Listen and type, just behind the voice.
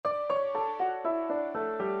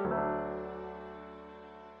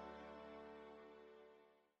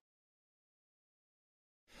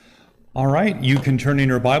All right, you can turn in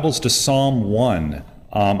your Bibles to Psalm 1.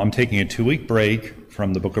 I'm taking a 2-week break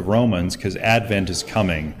from the book of Romans because Advent is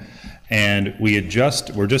coming, and we're just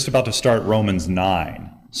about to start Romans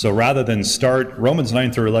 9. So rather than start Romans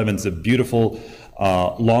 9 through 11, is a beautiful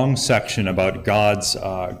long section about God's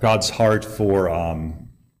heart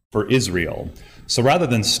for Israel. So rather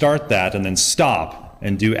than start that and then stop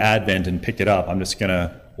and do Advent and pick it up,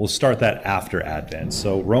 we'll start that after Advent.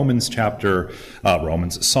 So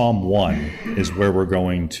Psalm 1 is where we're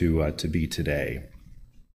going to be today.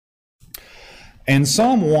 And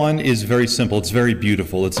Psalm 1 is very simple. It's very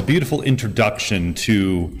beautiful. It's a beautiful introduction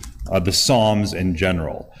to the Psalms in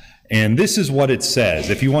general. And this is what it says.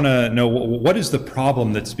 If you want to know what is the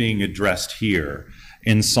problem that's being addressed here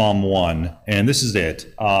in Psalm 1, and this is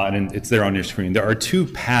it, and it's there on your screen. There are two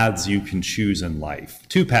paths you can choose in life.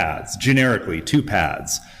 Two paths, generically, two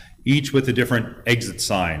paths, each with a different exit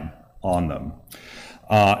sign on them.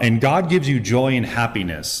 And God gives you joy and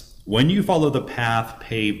happiness when you follow the path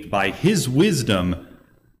paved by His wisdom,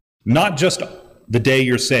 not just the day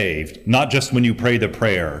you're saved, not just when you pray the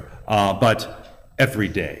prayer, but every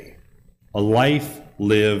day. A life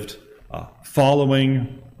lived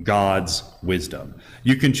following God's wisdom.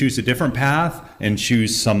 You can choose a different path and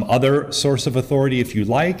choose some other source of authority if you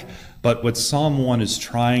like, but what Psalm 1 is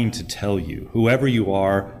trying to tell you, whoever you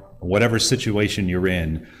are, whatever situation you're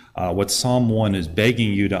in, what Psalm 1 is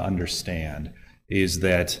begging you to understand is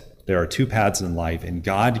that there are two paths in life, and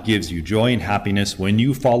God gives you joy and happiness when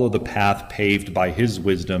you follow the path paved by His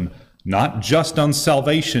wisdom, not just on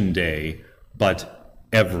Salvation Day, but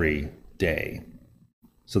every day.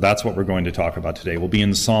 So that's what we're going to talk about today. We'll be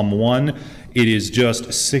in Psalm 1. It is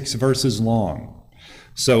just 6 verses long.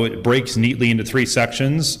 So it breaks neatly into 3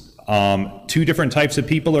 sections. 2 different types of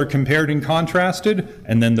people are compared and contrasted,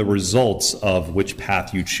 and then the results of which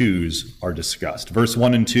path you choose are discussed. Verse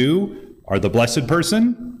 1 and 2 are the blessed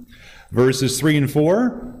person. Verses 3 and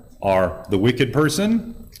 4 are the wicked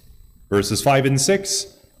person. Verses 5 and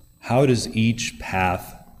 6, how does each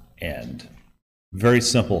path end? Very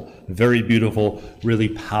simple, very beautiful, really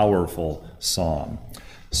powerful psalm.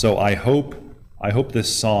 So I hope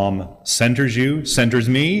this psalm centers you, centers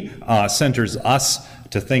me, centers us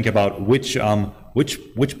to think about which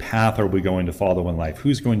path are we going to follow in life?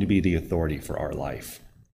 Who's going to be the authority for our life?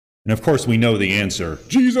 And of course, we know the answer,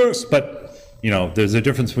 Jesus. But there's a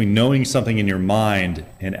difference between knowing something in your mind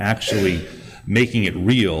and actually making it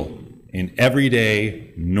real in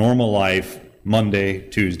everyday normal life, Monday,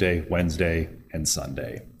 Tuesday, Wednesday, and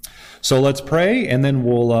Sunday. So let's pray, and then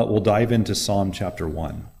we'll dive into Psalm chapter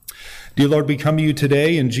 1. Dear Lord, we come to you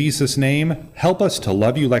today in Jesus' name. Help us to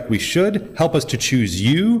love you like we should. Help us to choose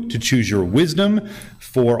you, to choose your wisdom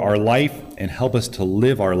for our life, and help us to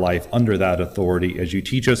live our life under that authority as you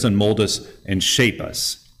teach us and mold us and shape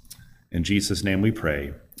us. In Jesus' name we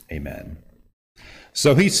pray. Amen.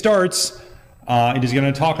 So he starts, and he's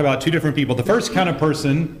going to talk about 2 different people. The first kind of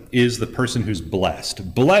person is the person who's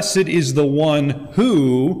blessed. Blessed is the one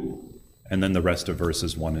who, and then the rest of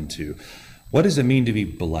verses 1 and 2. What does it mean to be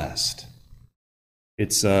blessed?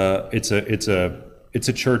 It's a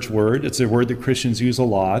church word. It's a word that Christians use a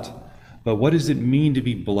lot. But what does it mean to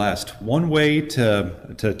be blessed? One way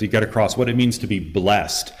to get across what it means to be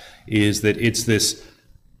blessed is that it's this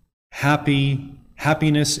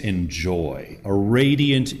happiness and joy, a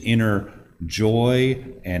radiant inner joy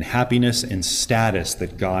and happiness and status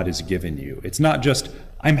that God has given you. It's not just,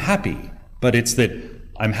 I'm happy, but it's that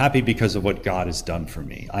I'm happy because of what God has done for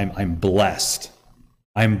me. I'm blessed.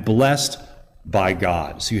 I'm blessed by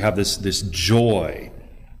God. So you have this joy,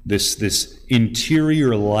 this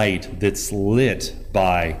interior light that's lit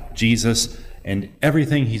by Jesus and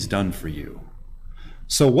everything He's done for you.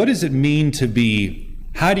 So what does it mean to be,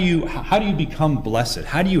 how do you become blessed?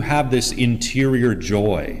 How do you have this interior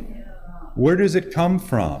joy? Where does it come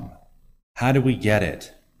from? How do we get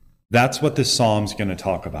it? That's what this psalm's going to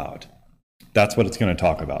talk about. That's what it's going to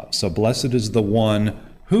talk about. So blessed is the one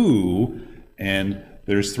who, and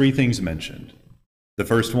there's 3 things mentioned. The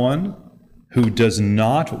first one, who does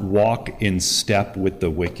not walk in step with the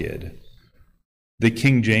wicked. The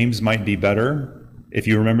King James might be better. If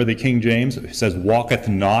you remember the King James, it says, walketh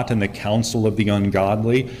not in the counsel of the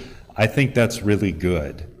ungodly. I think that's really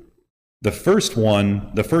good. The first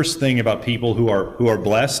thing about people who are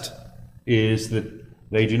blessed is that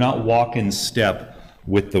they do not walk in step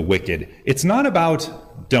with the wicked. It's not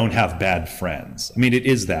about don't have bad friends. I mean, it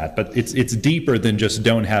is that, but it's deeper than just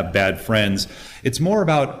don't have bad friends. It's more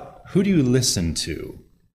about who do you listen to,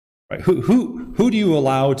 right? Who do you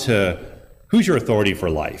allow to? Who's your authority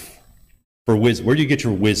for life? For wisdom, where do you get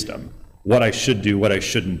your wisdom? What I should do, what I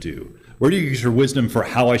shouldn't do. Where do you get your wisdom for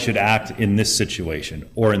how I should act in this situation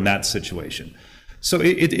or in that situation? So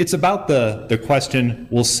it's about the question,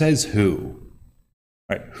 well, says who?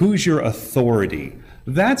 Right? Who's your authority?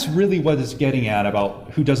 That's really what it's getting at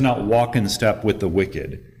about who does not walk in step with the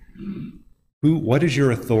wicked. What is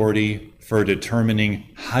your authority for determining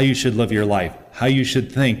how you should live your life, how you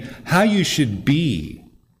should think, how you should be?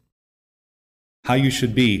 How you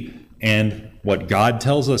should be. And what God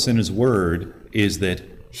tells us in his word is that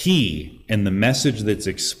he, and the message that's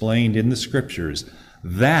explained in the scriptures,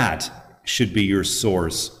 that should be your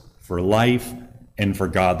source for life and for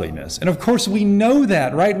godliness. And of course we know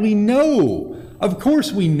that, right? We know. Of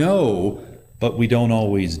course we know, but we don't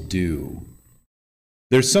always do.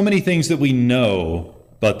 There's so many things that we know,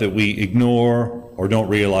 but that we ignore or don't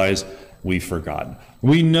realize we've forgotten.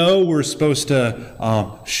 We know we're supposed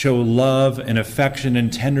to show love and affection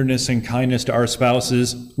and tenderness and kindness to our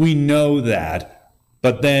spouses. We know that.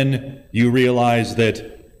 But then you realize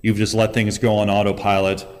that you've just let things go on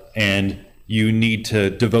autopilot and you need to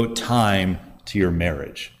devote time to your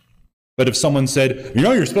marriage. But if someone said, you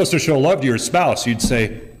know, you're supposed to show love to your spouse, you'd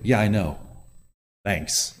say, yeah, I know.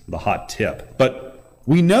 Thanks, the hot tip. But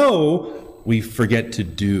we know we forget to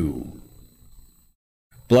do.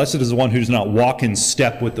 Blessed is the one who does not walk in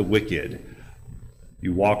step with the wicked.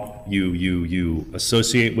 You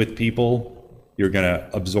associate with people. You're going to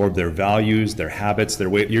absorb their values, their habits, their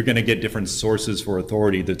way. You're going to get different sources for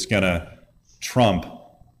authority that's going to trump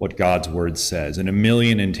what God's word says in a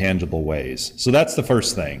million intangible ways. So that's the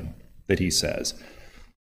first thing that he says.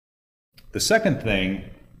 The second thing,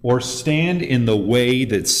 or stand in the way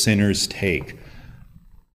that sinners take.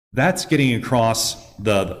 That's getting across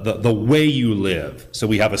the way you live. So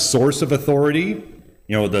we have a source of authority,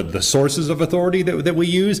 you know, the sources of authority that we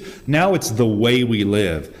use. Now it's the way we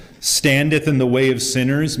live. Standeth in the way of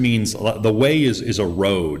sinners means the way is a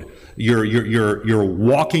road. You're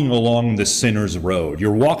walking along the sinner's road.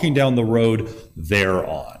 You're walking down the road they're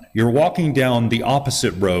on. You're walking down the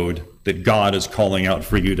opposite road that God is calling out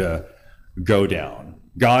for you to go down.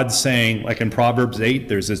 God's saying, like in Proverbs 8,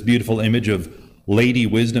 there's this beautiful image of Lady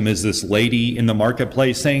Wisdom is this lady in the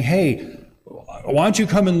marketplace saying, hey, why don't you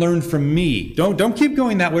come and learn from me? Don't keep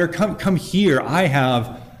going that way. Come here. I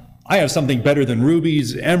have something better than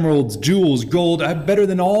rubies, emeralds, jewels, gold. I'm better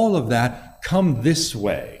than all of that. Come this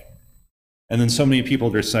way. And then so many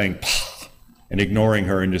people are saying, pah, and ignoring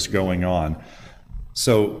her and just going on.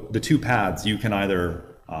 So the two paths, you can either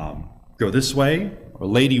go this way, or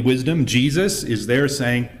Lady Wisdom, Jesus, is there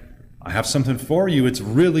saying, I have something for you. It's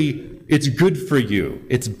good for you.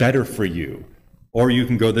 It's better for you. Or you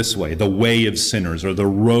can go this way, the way of sinners, or the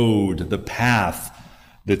road, the path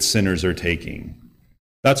that sinners are taking.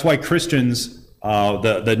 That's why Christians,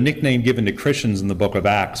 the nickname given to Christians in the book of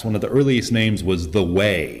Acts, one of the earliest names was the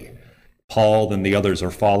Way. Paul and the others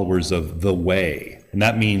are followers of the Way. And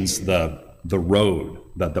that means the road,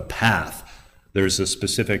 the path. There's a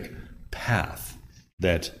specific path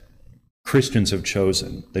that Christians have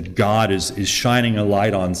chosen, that God is shining a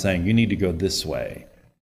light on, saying, you need to go this way.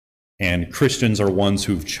 And Christians are ones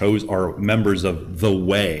are members of the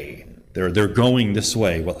way. They're going this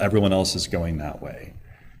way while everyone else is going that way.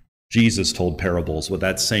 Jesus told parables with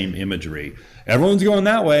that same imagery. Everyone's going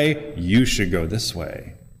that way, you should go this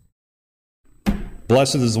way.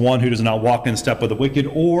 Blessed is the one who does not walk in step with the wicked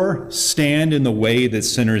or stand in the way that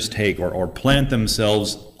sinners take or plant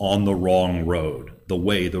themselves on the wrong road,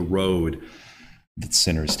 the road that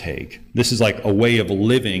sinners take. This is like a way of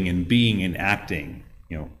living and being and acting.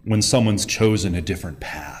 You know, when someone's chosen a different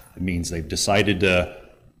path, it means they've decided to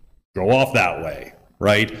go off that way,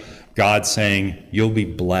 right? God's saying, you'll be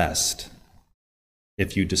blessed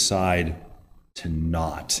if you decide to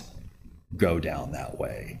not go down that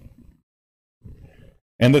way.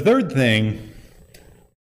 And the third thing,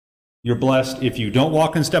 you're blessed if you don't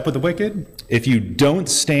walk in step with the wicked, if you don't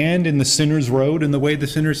stand in the sinner's road in the way the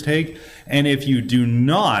sinners take, and if you do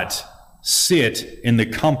not sit in the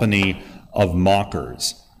company of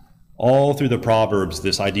mockers. All through the Proverbs,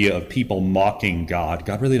 this idea of people mocking God.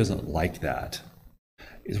 God really doesn't like that.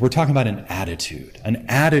 We're talking about an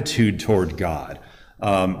attitude toward God.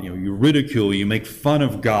 You ridicule, you make fun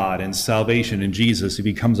of God and salvation in Jesus. He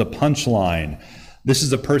becomes a punchline. This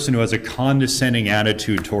is a person who has a condescending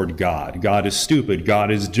attitude toward God. God is stupid. God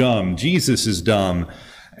is dumb. Jesus is dumb.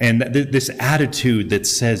 And this attitude that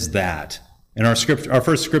says that. In our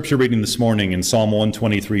first scripture reading this morning in Psalm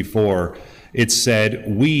 123:4, it said,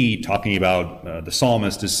 talking about the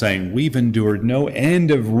psalmist is saying, we've endured no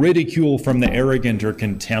end of ridicule from the arrogant or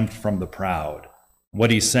contempt from the proud.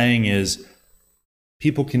 What he's saying is,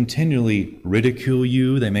 people continually ridicule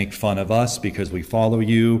you. They make fun of us because we follow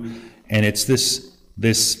you. And it's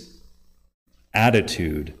this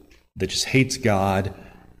attitude that just hates God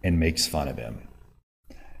and makes fun of him.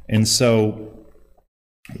 And so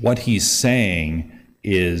what he's saying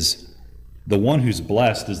is the one who's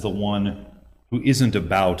blessed is the one who isn't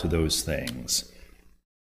about those things.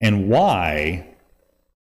 And why?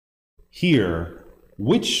 Here,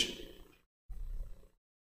 which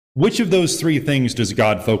of those three things does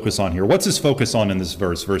God focus on here? What's his focus on in this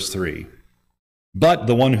verse, verse 3? But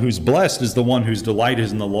the one who's blessed is the one whose delight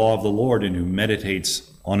is in the law of the Lord and who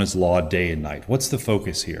meditates on his law day and night. What's the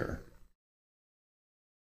focus here?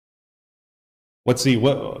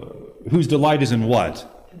 Whose delight is in what?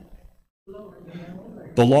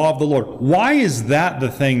 The law of the Lord. Why is that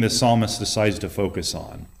the thing the psalmist decides to focus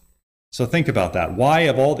on? So think about that. Why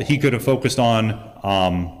of all that he could have focused on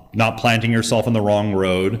not planting yourself in the wrong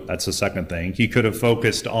road. That's the second thing. He could have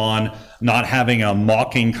focused on not having a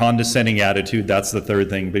mocking, condescending attitude. That's the third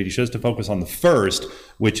thing. But he chose to focus on the first,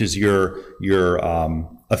 which is your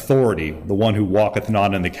authority, the one who walketh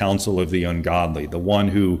not in the counsel of the ungodly, the one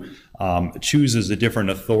who chooses a different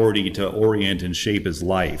authority to orient and shape his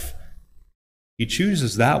life. He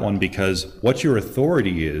chooses that one because what your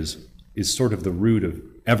authority is sort of the root of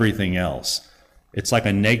everything else. It's like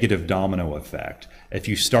a negative domino effect. If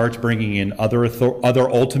you start bringing in other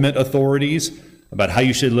ultimate authorities about how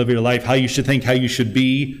you should live your life, how you should think, how you should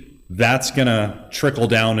be, that's going to trickle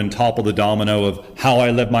down and topple the domino of how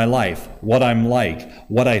I live my life, what I'm like,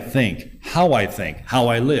 what I think, how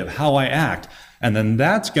I live, how I act. And then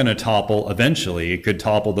that's going to topple, eventually, it could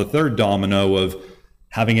topple the third domino of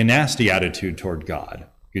having a nasty attitude toward God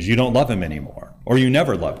because you don't love him anymore, or you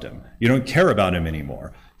never loved him. You don't care about him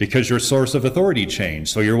anymore because your source of authority changed.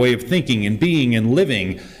 So your way of thinking and being and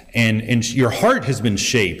living and your heart has been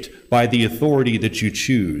shaped by the authority that you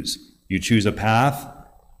choose. You choose a path,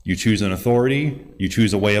 you choose an authority, you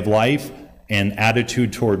choose a way of life, and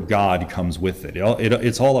attitude toward God comes with it.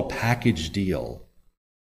 It's all a package deal.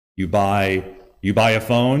 You buy a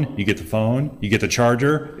phone, you get the phone, you get the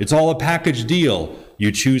charger. It's all a package deal.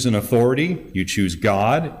 You choose an authority, you choose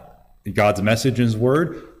God, God's message and his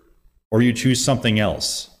word, or you choose something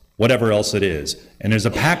else, whatever else it is. And there's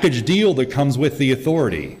a package deal that comes with the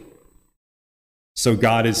authority. So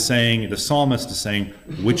God is saying, the psalmist is saying,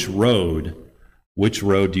 which road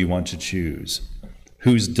do you want to choose?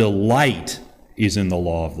 Whose delight is in the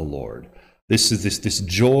law of the Lord. This is this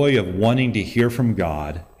joy of wanting to hear from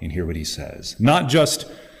God and hear what he says. Not just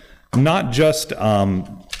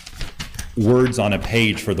words on a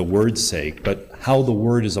page for the word's sake, but how the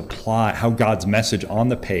word is applied, how God's message on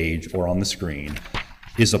the page or on the screen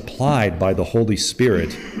is applied by the Holy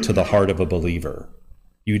Spirit to the heart of a believer.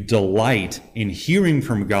 You delight in hearing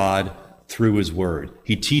from God through his word.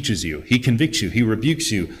 He teaches you, he convicts you, he rebukes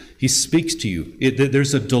you, he speaks to you.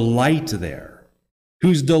 There's a delight there.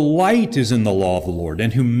 Whose delight is in the law of the Lord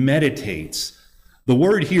and who meditates. The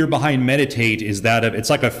word here behind meditate is that of, it's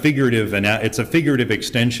like a figurative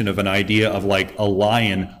extension of an idea of like a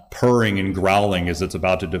lion purring and growling as it's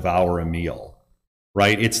about to devour a meal,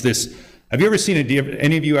 right? It's this, have you ever seen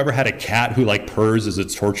any of you ever had a cat who like purrs as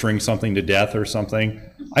it's torturing something to death or something?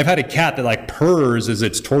 I've had a cat that like purrs as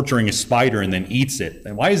it's torturing a spider and then eats it.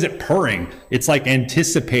 And why is it purring? It's like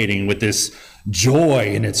anticipating with this joy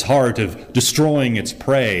in its heart of destroying its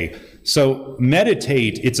prey. So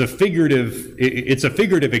meditate, it's a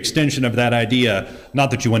figurative extension of that idea.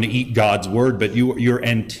 Not that you want to eat God's word, but you're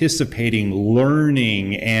anticipating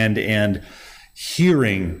learning and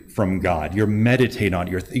hearing from God. You're meditating on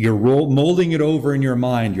it. You're molding it over in your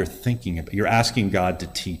mind. You're thinking about it. You're asking God to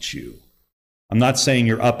teach you. I'm not saying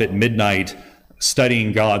you're up at midnight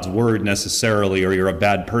studying God's word necessarily, or you're a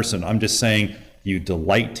bad person. I'm just saying you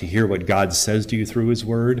delight to hear what God says to you through his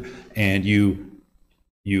word, and you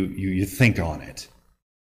think on it.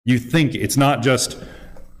 You think. It's not just,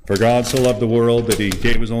 for God so loved the world that he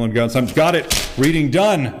gave his only begotten Son. Got it. Reading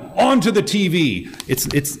done. On to the TV.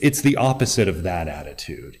 It's the opposite of that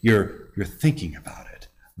attitude. You're thinking about it.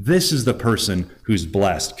 This is the person who's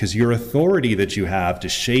blessed, because your authority that you have to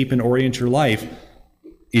shape and orient your life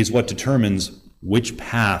is what determines which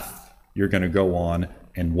path you're going to go on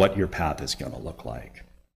and what your path is going to look like.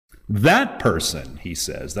 That person, he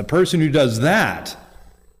says, the person who does that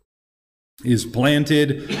is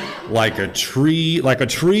planted like a tree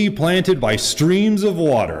planted by streams of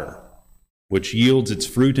water, which yields its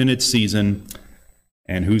fruit in its season,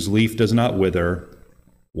 and whose leaf does not wither.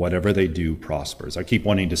 Whatever they do prospers. I keep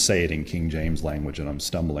wanting to say it in King James language, and I'm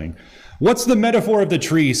stumbling. What's the metaphor of the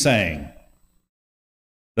tree saying?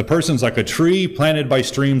 The person's like a tree planted by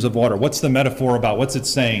streams of water. What's the metaphor about? What's it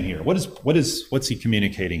saying here? What's he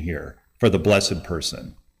communicating here for the blessed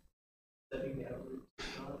person?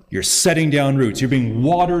 You're setting down roots. You're being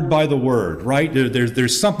watered by the word, right?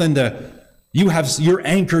 There's something you're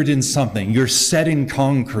anchored in something. You're set in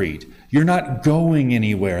concrete. You're not going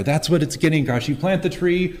anywhere. That's what it's getting across. You plant the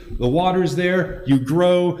tree, the water's there, you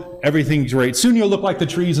grow, everything's great. Soon you'll look like the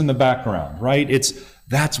trees in the background, right?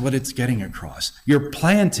 That's what it's getting across. You're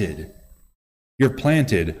planted.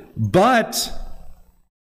 But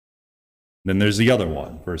then there's the other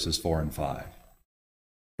one, verses 4 and 5.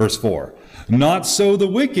 Verse 4, not so the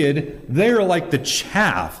wicked, they're like the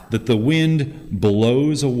chaff that the wind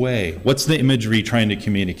blows away. What's the imagery trying to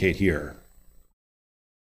communicate here?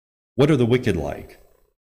 What are the wicked like?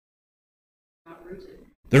 Not rooted.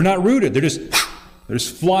 They're not rooted. They're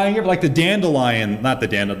just flying up like the dandelion, not the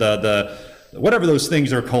dandelion, whatever those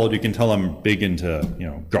things are called. You can tell I'm big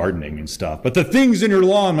into, gardening and stuff. But the things in your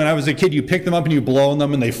lawn, when I was a kid, you pick them up and you blow on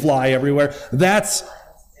them and they fly everywhere. That's,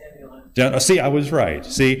 see, I was right.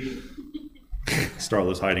 See,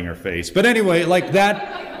 Starla's hiding her face. But anyway, like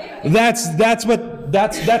that's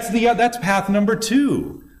path number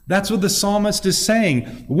 2. That's what the psalmist is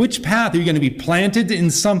saying. Which path are you going to be planted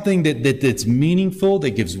in? Something that's meaningful, that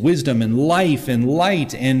gives wisdom and life and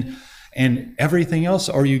light and everything else?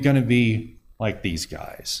 Or are you going to be like these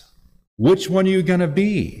guys? Which one are you going to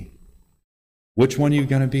be? Which one are you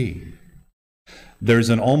going to be? There's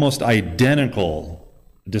an almost identical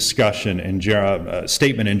discussion and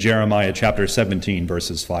statement in Jeremiah chapter 17,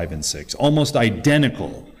 verses 5 and 6. Almost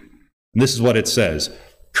identical. And this is what it says.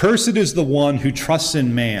 Cursed is the one who trusts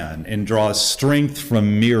in man and draws strength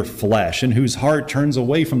from mere flesh, and whose heart turns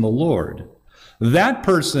away from the Lord. That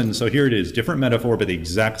person, so here it is, different metaphor, but the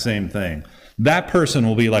exact same thing. That person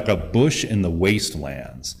will be like a bush in the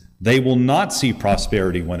wastelands. They will not see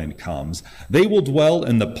prosperity when it comes. They will dwell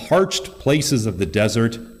in the parched places of the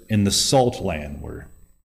desert, in the salt land where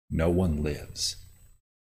no one lives.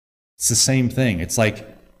 It's the same thing. It's like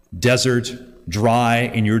desert, dry,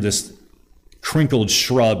 and you're this crinkled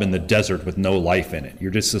shrub in the desert with no life in it.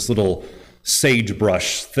 You're just this little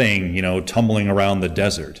sagebrush thing, tumbling around the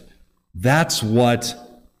desert. That's what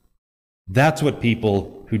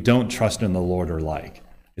people who don't trust in the Lord are like.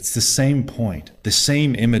 It's the same point, the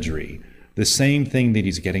same imagery, the same thing that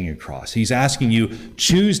he's getting across. He's asking you,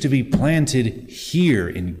 choose to be planted here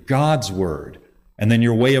in God's word, and then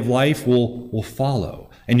your way of life will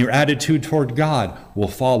follow, and your attitude toward God will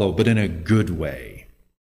follow, but in a good way.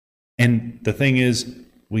 And the thing is,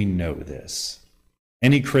 we know this.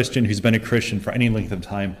 Any Christian who's been a Christian for any length of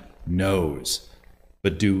time knows.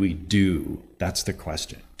 But do we do? That's the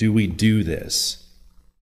question. Do we do this?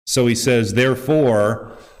 So he says,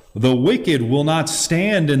 therefore, the wicked will not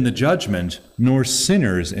stand in the judgment, nor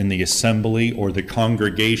sinners in the assembly or the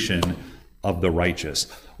congregation of the righteous.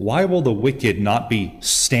 Why will the wicked not be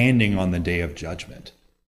standing on the day of judgment?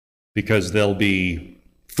 Because they'll be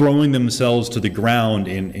throwing themselves to the ground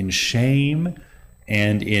in shame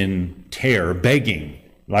and in terror, begging,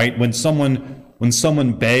 right? When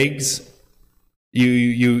someone begs,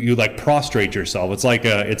 you like prostrate yourself. It's like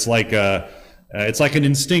an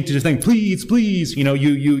instinctive thing. Please, please,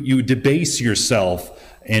 you debase yourself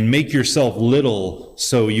and make yourself little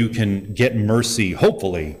so you can get mercy,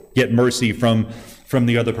 hopefully get mercy from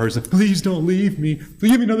the other person. Please don't leave me.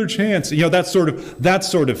 Give me another chance. That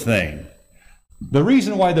sort of thing. The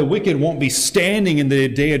reason why the wicked won't be standing in the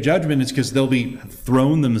day of judgment is because they'll be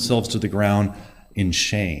thrown themselves to the ground in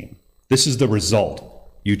shame. This is the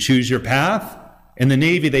result. You choose your path. In the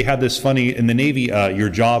Navy, they had this funny, in the Navy, your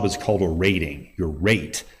job is called a rating, your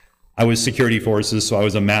rate. I was security forces, so I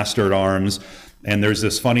was a master at arms. And there's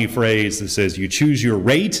this funny phrase that says, you choose your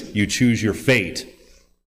rate, you choose your fate.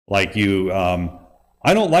 Like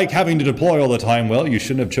I don't like having to deploy all the time. Well, you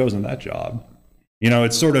shouldn't have chosen that job.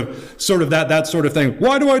 It's sort of that sort of thing.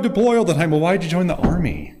 Why do I deploy all the time? Well, why did you join the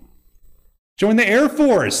Army? Join the Air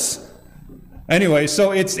Force. Anyway,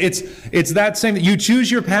 so it's that same. You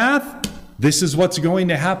choose your path. This is what's going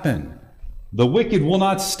to happen. The wicked will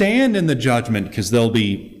not stand in the judgment because they'll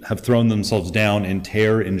have thrown themselves down in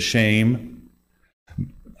terror and shame.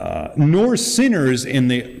 Nor sinners in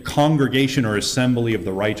the congregation or assembly of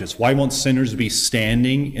the righteous. Why won't sinners be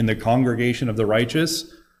standing in the congregation of the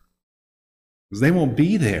righteous? Because they won't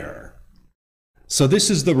be there. So this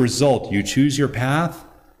is the result. You choose your path.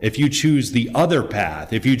 If you choose the other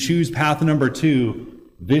path, if you choose path number 2,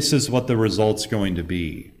 this is what the result's going to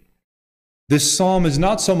be. This psalm is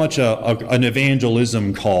not so much an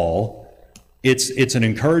evangelism call. It's an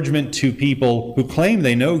encouragement to people who claim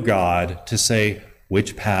they know God to say,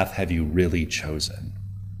 which path have you really chosen?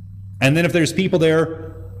 And then if there's people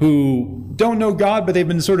there who don't know God, but they've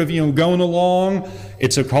been sort of, going along,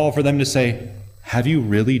 it's a call for them to say, have you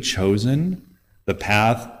really chosen the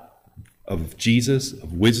path of Jesus,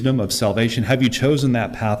 of wisdom, of salvation? Have you chosen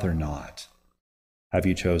that path or not? Have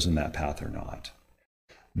you chosen that path or not?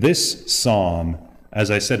 This psalm, as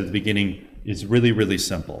I said at the beginning, is really, really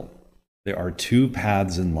simple. There are two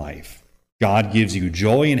paths in life. God gives you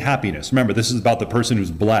joy and happiness. Remember, this is about the person who's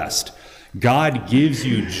blessed. God gives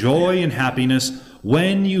you joy and happiness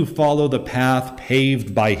when you follow the path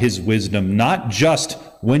paved by his wisdom, not just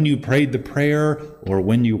when you prayed the prayer or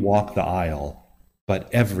when you walk the aisle, but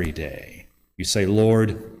every day. You say,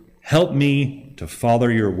 Lord, help me to follow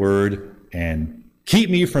your word and keep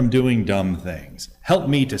me from doing dumb things. Help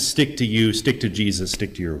me to stick to you, stick to Jesus,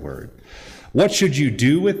 stick to your word. What should you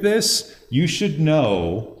do with this? You should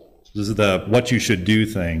know, this is the what you should do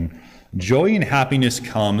thing. Joy and happiness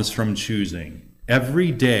comes from choosing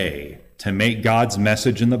every day to make God's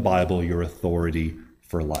message in the Bible your authority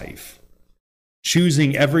for life.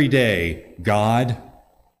 Choosing every day, God,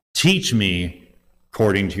 teach me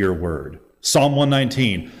according to your word. Psalm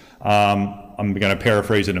 119. I'm going to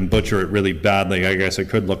paraphrase it and butcher it really badly. I guess I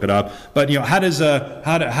could look it up. But how does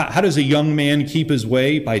a young man keep his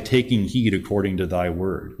way? By taking heed according to thy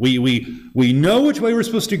word. We know which way we're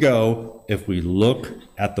supposed to go if we look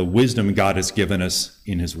at the wisdom God has given us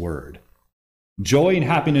in his word. Joy and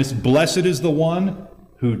happiness, blessed is the one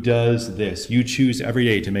who does this. You choose every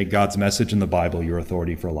day to make God's message in the Bible your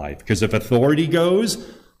authority for life. Because if authority goes,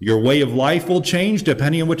 your way of life will change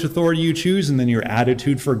depending on which authority you choose, and then your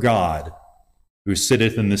attitude for God, who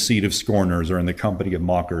sitteth in the seat of scorners or in the company of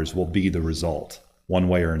mockers, will be the result, one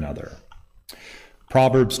way or another.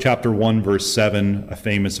 Proverbs chapter 1, verse 7, a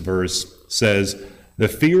famous verse, says, "The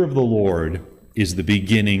fear of the Lord is the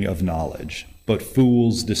beginning of knowledge, but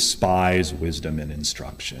fools despise wisdom and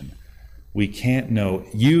instruction." You can't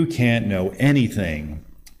know anything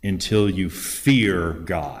until you fear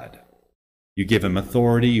God. You give him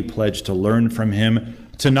authority, you pledge to learn from him,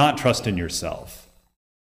 to not trust in yourself.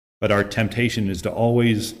 But our temptation is to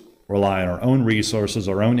always rely on our own resources,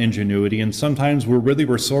 our own ingenuity, and sometimes we're really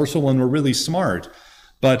resourceful and we're really smart,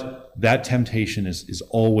 but that temptation is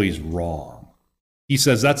always wrong. He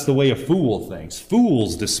says that's the way a fool thinks.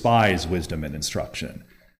 Fools despise wisdom and instruction.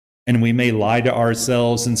 And we may lie to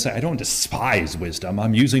ourselves and say, I don't despise wisdom.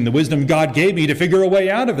 I'm using the wisdom God gave me to figure a way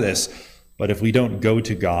out of this. But if we don't go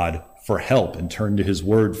to God for help and turn to his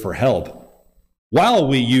word for help, while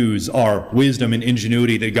we use our wisdom and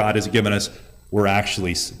ingenuity that God has given us, we're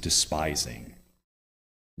actually despising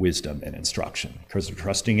wisdom and instruction because we're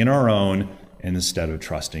trusting in our own instead of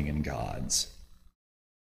trusting in God's.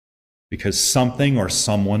 Because something or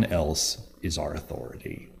someone else is our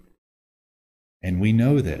authority. And we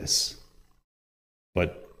know this,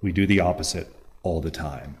 but we do the opposite all the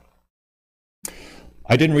time.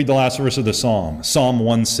 I didn't read the last verse of the psalm, Psalm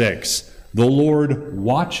 1:6. The Lord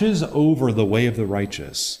watches over the way of the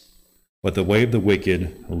righteous, but the way of the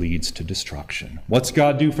wicked leads to destruction. What's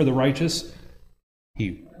God do for the righteous?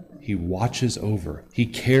 He watches over, he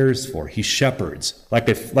cares for, he shepherds, like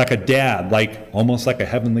a dad, almost like a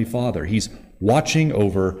heavenly father. He's watching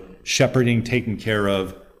over, shepherding, taking care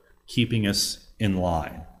of, keeping us in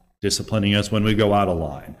line, disciplining us when we go out of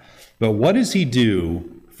line. But what does he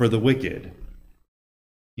do for the wicked?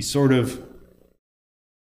 He sort of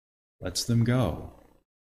lets them go.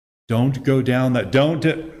 Don't go down that,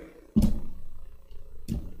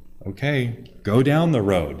 okay, go down the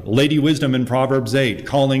road. Lady Wisdom in Proverbs 8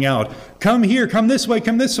 calling out, come here, come this way,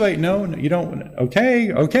 come this way. No, you don't, okay.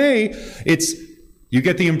 You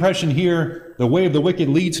get the impression here, the way of the wicked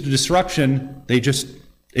leads to destruction. They just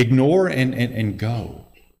ignore and go.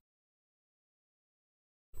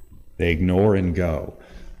 They ignore and go.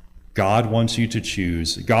 God wants you to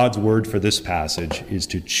choose. God's word for this passage is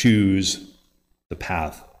to choose the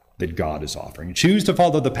path that God is offering. Choose to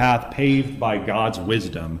follow the path paved by God's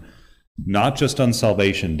wisdom, not just on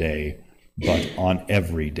Salvation Day, but on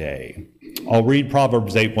every day. I'll read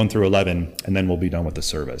Proverbs 8, 1 through 11, and then we'll be done with the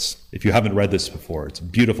service. If you haven't read this before, it's a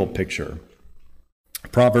beautiful picture.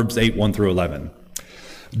 Proverbs 8, 1 through 11.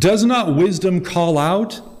 Does not wisdom call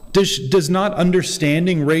out? Does not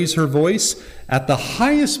understanding raise her voice? At the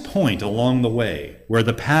highest point along the way, where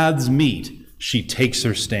the paths meet, she takes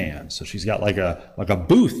her stand. So she's got like a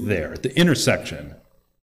booth there at the intersection.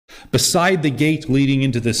 Beside the gate leading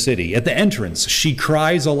into the city, at the entrance, she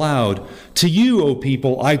cries aloud, "To you, O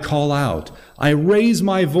people, I call out. I raise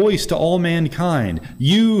my voice to all mankind.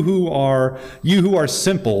 You who are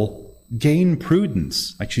simple, gain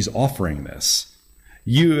prudence." Like she's offering this.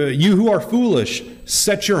 You who are foolish,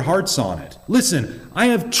 set your hearts on it. Listen, I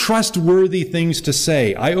have trustworthy things to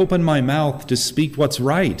say. I open my mouth to speak what's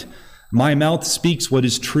right. My mouth speaks what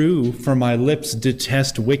is true, for my lips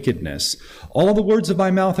detest wickedness. All the words of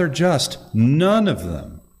my mouth are just. None of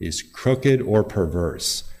them is crooked or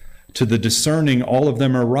perverse. To the discerning, all of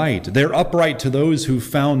them are right. They're upright to those who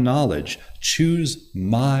found knowledge. Choose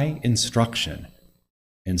my instruction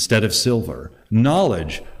instead of silver,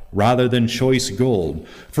 knowledge rather than choice gold.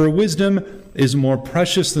 For wisdom is more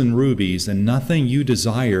precious than rubies, and nothing you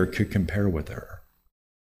desire could compare with her.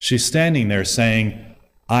 She's standing there saying,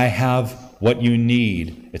 I have what you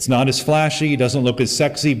need. It's not as flashy, doesn't look as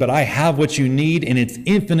sexy, but I have what you need, and it's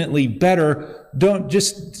infinitely better. Don't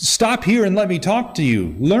just stop here and let me talk to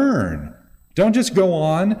you. Learn. Don't just go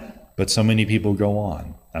on. But so many people go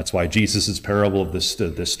on. That's why Jesus' parable of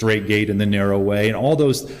the straight gate and the narrow way, and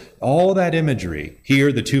all that imagery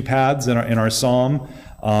here, the two paths in our psalm,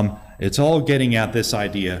 it's all getting at this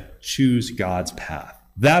idea: choose God's path.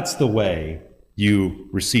 That's the way you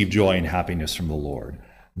receive joy and happiness from the Lord.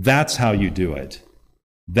 That's how you do it.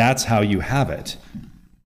 That's how you have it.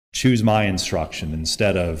 Choose my instruction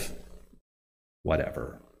instead of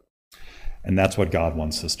whatever. And that's what God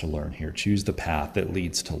wants us to learn here. Choose the path that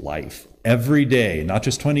leads to life. Every day, not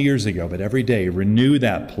just 20 years ago, but every day, renew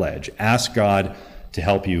that pledge. Ask God to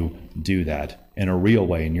help you do that in a real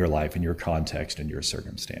way in your life, in your context, in your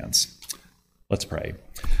circumstance. Let's pray.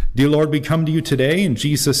 Dear Lord, we come to you today in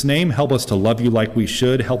Jesus' name. Help us to love you like we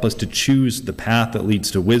should. Help us to choose the path that leads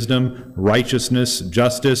to wisdom, righteousness,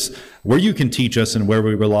 justice, where you can teach us and where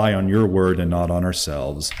we rely on your word and not on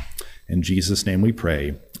ourselves. In Jesus' name we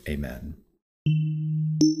pray. Amen.